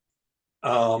doing.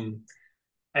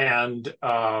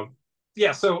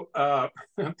 So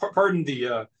pardon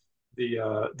the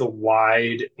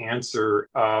wide answer,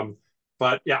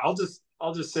 but yeah,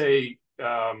 I'll just say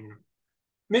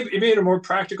maybe in a more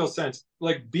practical sense,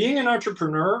 like being an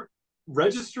entrepreneur,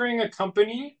 registering a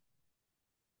company,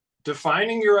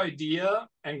 defining your idea,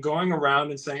 and going around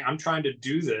and saying, I'm trying to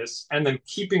do this, and then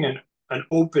keeping an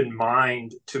open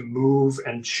mind to move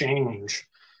and change.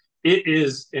 It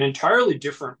is an entirely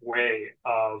different way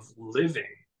of living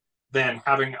than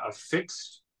having a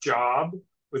fixed job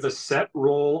with a set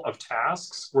role of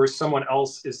tasks where someone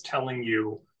else is telling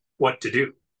you what to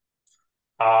do.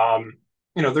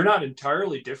 They're not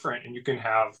entirely different, and you can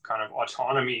have kind of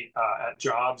autonomy at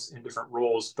jobs in different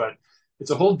roles, but it's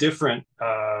a whole different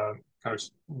kind of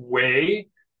way.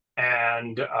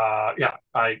 And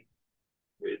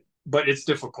but it's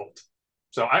difficult.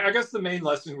 So I guess the main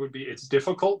lesson would be it's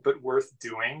difficult, but worth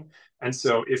doing. And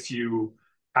so if you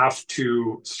have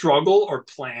to struggle or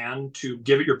plan to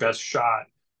give it your best shot,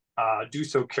 do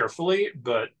so carefully,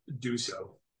 but do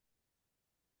so.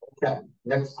 Okay,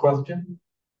 next question.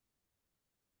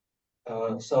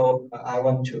 So I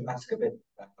want to ask a bit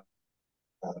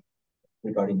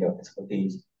regarding your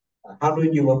expertise. How do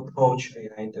you approach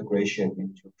AI integration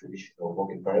into traditional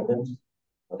work environments?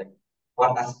 Like,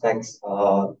 what aspects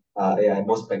are AI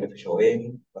most beneficial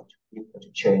in? What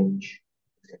to change?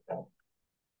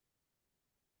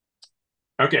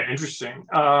 Okay, interesting.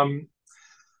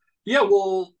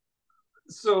 Well,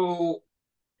 so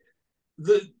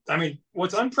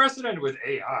what's unprecedented with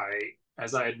AI,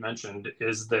 as I had mentioned,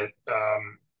 is that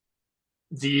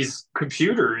these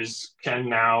computers can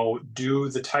now do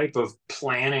the type of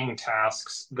planning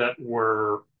tasks that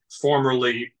were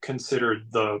formerly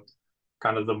considered the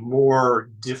kind of the more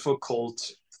difficult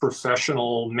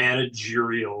professional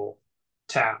managerial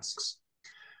tasks.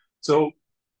 So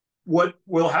what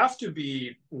will have to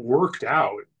be worked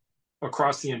out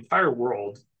across the entire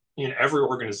world in every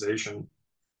organization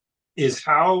is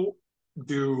how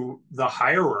do the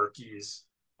hierarchies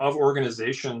of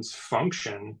organizations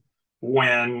function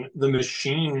when the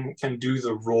machine can do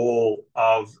the role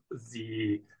of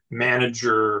the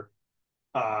manager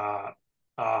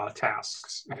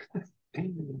tasks.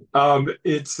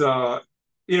 It's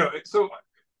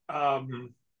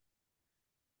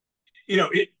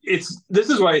this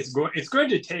is why it's going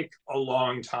to take a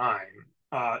long time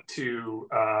to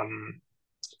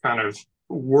kind of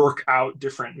work out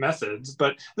different methods.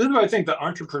 But this is why I think the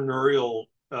entrepreneurial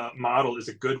model is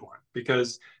a good one,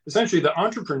 because essentially the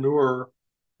entrepreneur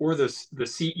or the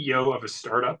CEO of a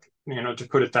startup, to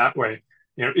put it that way,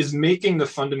 is making the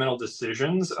fundamental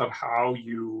decisions of how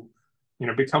you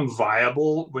become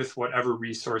viable with whatever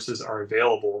resources are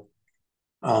available.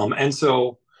 And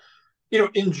so,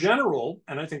 in general,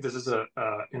 and I think this is an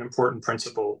important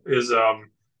principle, is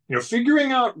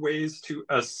figuring out ways to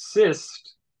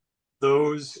assist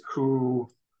those who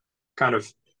kind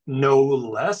of know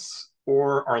less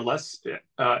or are less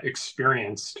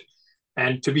experienced,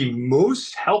 and to be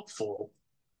most helpful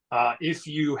if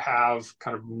you have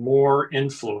kind of more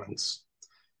influence.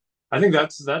 I think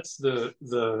that's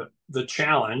the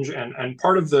challenge, and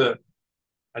part of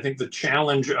I think the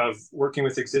challenge of working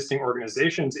with existing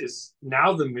organizations is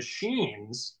now the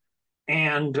machines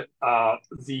and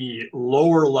the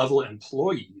lower level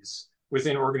employees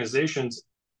within organizations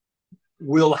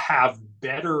will have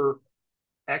better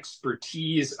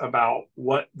expertise about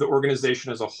what the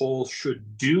organization as a whole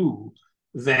should do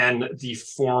than the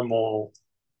formal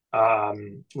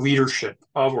leadership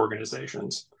of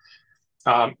organizations.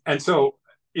 And so,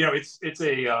 you know, it's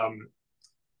a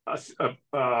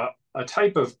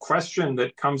type of question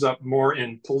that comes up more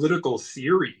in political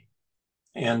theory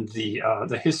and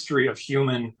the history of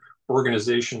human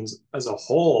organizations as a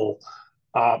whole.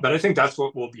 But I think that's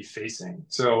what we'll be facing.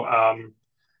 So,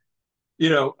 you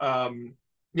know,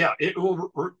 yeah, it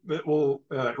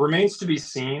remains to be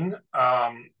seen.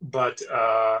 But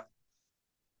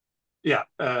yeah,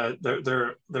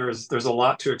 there's a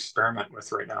lot to experiment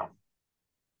with right now.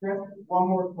 One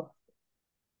more question.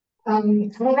 I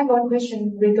have one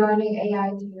question regarding AI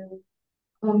to you.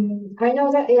 I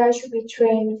know that AI should be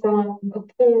trained from a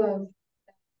pool of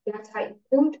data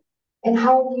input, and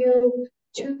how do you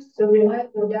choose the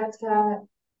reliable data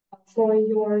for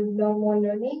your normal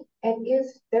learning? And if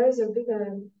there is a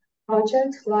bigger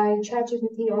project like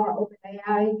ChatGPT or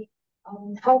OpenAI,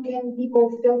 how can people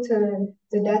filter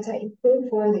the data input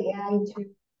for the AI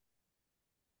to?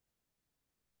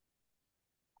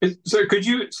 So could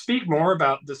you speak more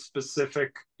about the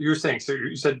specific, you're saying, so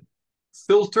you said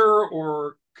filter,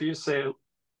 or could you say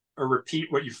or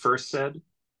repeat what you first said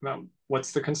about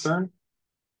what's the concern?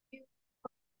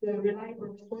 The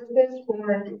reliable sources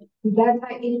for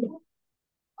data input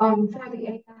for the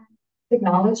AI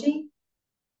technology.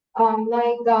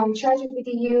 Like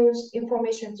ChatGPT use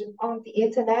information on the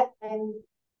internet, and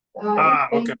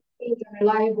Okay. the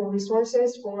reliable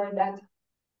resources for that.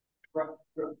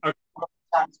 Okay.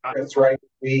 That's right.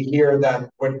 We hear that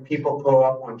what people pull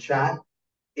up on chat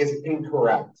is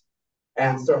incorrect.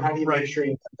 And so how do you make sure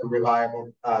you get the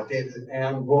reliable data?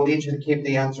 And we'll need you to keep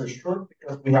the answers short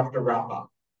because we have to wrap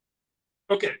up.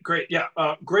 Okay, great. Yeah,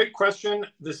 great question.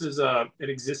 This is an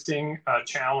existing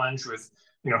challenge with,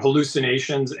 you know,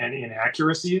 hallucinations and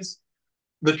inaccuracies.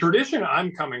 The tradition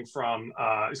I'm coming from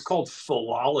is called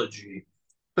philology,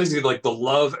 basically like the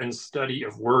love and study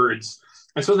of words.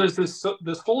 And so there's this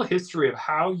whole history of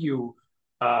how you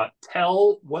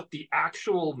tell what the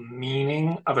actual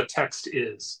meaning of a text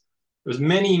is. There's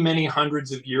many, many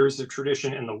hundreds of years of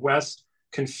tradition in the West.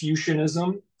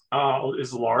 Confucianism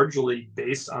is largely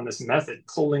based on this method,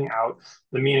 pulling out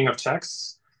the meaning of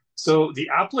texts. So the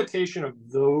application of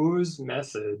those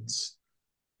methods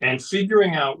and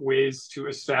figuring out ways to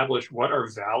establish what are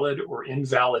valid or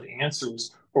invalid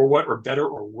answers, or what are better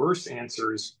or worse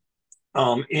answers,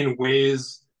 in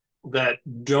ways that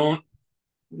don't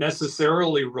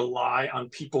necessarily rely on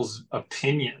people's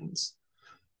opinions.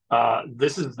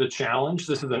 This is the challenge.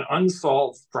 This is an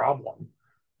unsolved problem.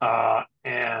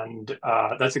 And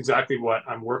that's exactly what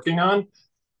I'm working on.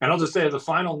 And I'll just say as a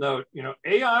final note, you know,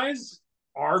 AIs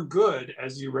are good,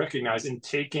 as you recognize, in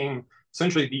taking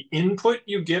essentially the input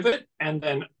you give it and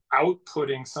then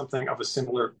outputting something of a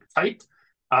similar type.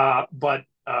 But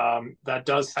that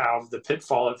does have the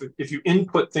pitfall if you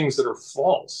input things that are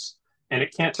false and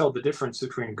it can't tell the difference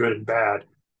between good and bad,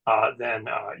 then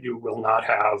you will not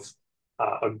have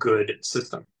a good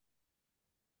system.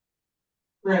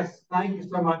 Chris, thank you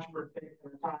so much for taking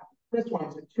the time. Chris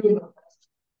went to two of the best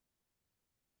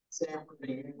Stanford and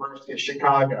the University of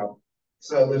Chicago.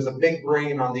 So there's a big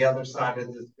brain on the other side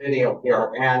of this video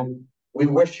here, and we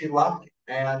wish you luck,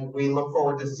 and we look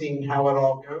forward to seeing how it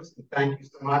all goes. And thank you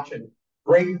so much, and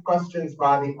great questions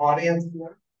by the audience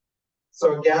here.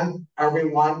 So again,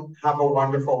 everyone, have a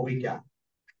wonderful weekend.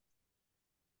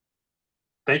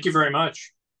 Thank you very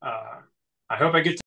much. I hope I get to